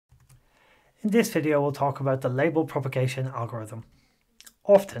In this video we'll talk about the label propagation algorithm.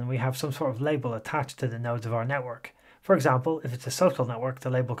 Often we have some sort of label attached to the nodes of our network. For example, if it's a social network,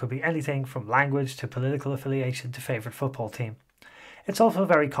 the label could be anything from language to political affiliation to favourite football team. It's also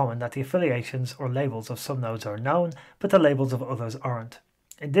very common that the affiliations or labels of some nodes are known, but the labels of others aren't.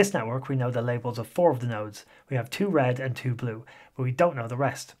 In this network we know the labels of 4 of the nodes. We have 2 red and 2 blue, but we don't know the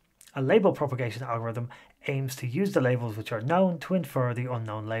rest. A label propagation algorithm aims to use the labels which are known to infer the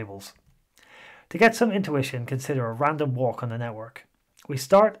unknown labels. To get some intuition, consider a random walk on the network. We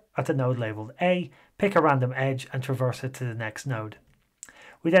start at the node labelled A, pick a random edge and traverse it to the next node.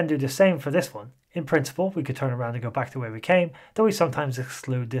 We then do the same for this one. In principle, we could turn around and go back to where we came, though we sometimes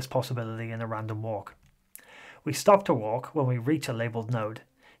exclude this possibility in a random walk. We stop to walk when we reach a labelled node.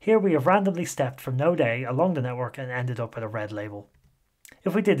 Here we have randomly stepped from node A along the network and ended up at a red label.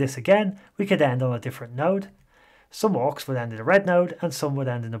 If we did this again, we could end on a different node. Some walks would end in a red node and some would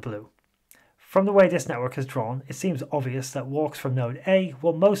end in a blue. From the way this network is drawn, it seems obvious that walks from node A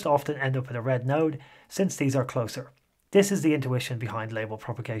will most often end up at a red node, since these are closer. This is the intuition behind label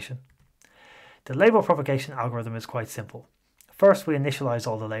propagation. The label propagation algorithm is quite simple. First, we initialize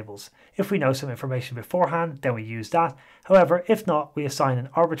all the labels. If we know some information beforehand, then we use that. However, if not, we assign an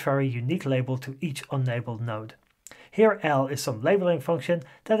arbitrary unique label to each unlabeled node. Here L is some labeling function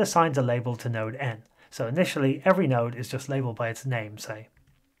that assigns a label to node N. So initially, every node is just labeled by its name, say.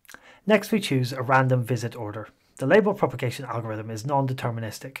 Next, we choose a random visit order. The label propagation algorithm is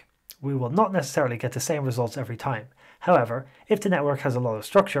non-deterministic. We will not necessarily get the same results every time. However, if the network has a lot of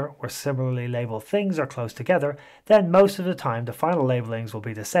structure where similarly labeled things are close together, then most of the time the final labelings will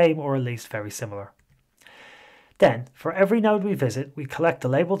be the same or at least very similar. Then, for every node we visit, we collect the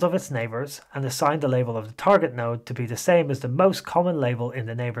labels of its neighbours and assign the label of the target node to be the same as the most common label in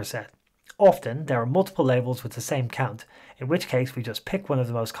the neighbour set. Often, there are multiple labels with the same count, in which case we just pick one of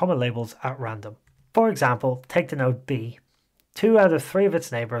the most common labels at random. For example, take the node B. 2 out of 3 of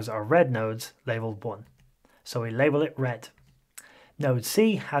its neighbours are red nodes labelled 1, so we label it red. Node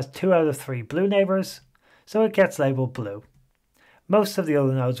C has 2 out of 3 blue neighbours, so it gets labelled blue. Most of the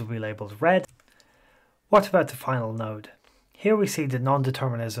other nodes will be labelled red. What about the final node? Here we see the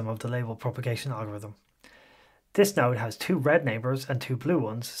non-determinism of the label propagation algorithm. This node has 2 red neighbours and 2 blue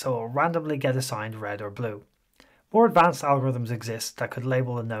ones, so it will randomly get assigned red or blue. More advanced algorithms exist that could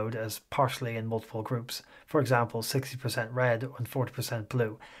label a node as partially in multiple groups, for example 60% red and 40%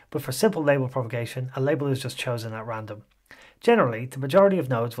 blue, but for simple label propagation, a label is just chosen at random. Generally, the majority of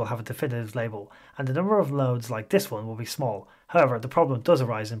nodes will have a definitive label, and the number of nodes like this one will be small. However, the problem does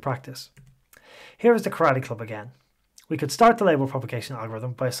arise in practice. Here is the Karate Club again. We could start the label propagation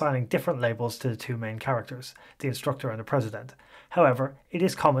algorithm by assigning different labels to the 2 main characters, the instructor and the president. However, it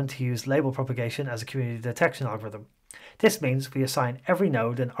is common to use label propagation as a community detection algorithm. This means we assign every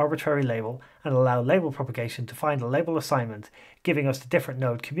node an arbitrary label and allow label propagation to find a label assignment, giving us the different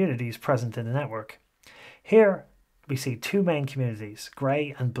node communities present in the network. Here we see 2 main communities,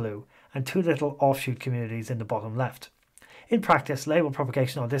 grey and blue, and 2 little offshoot communities in the bottom left. In practice, label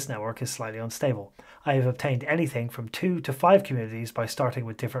propagation on this network is slightly unstable. I have obtained anything from 2 to 5 communities by starting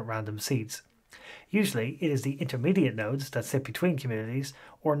with different random seeds. Usually, it is the intermediate nodes that sit between communities,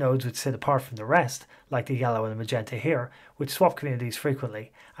 or nodes which sit apart from the rest, like the yellow and the magenta here, which swap communities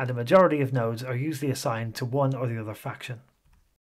frequently, and the majority of nodes are usually assigned to one or the other faction.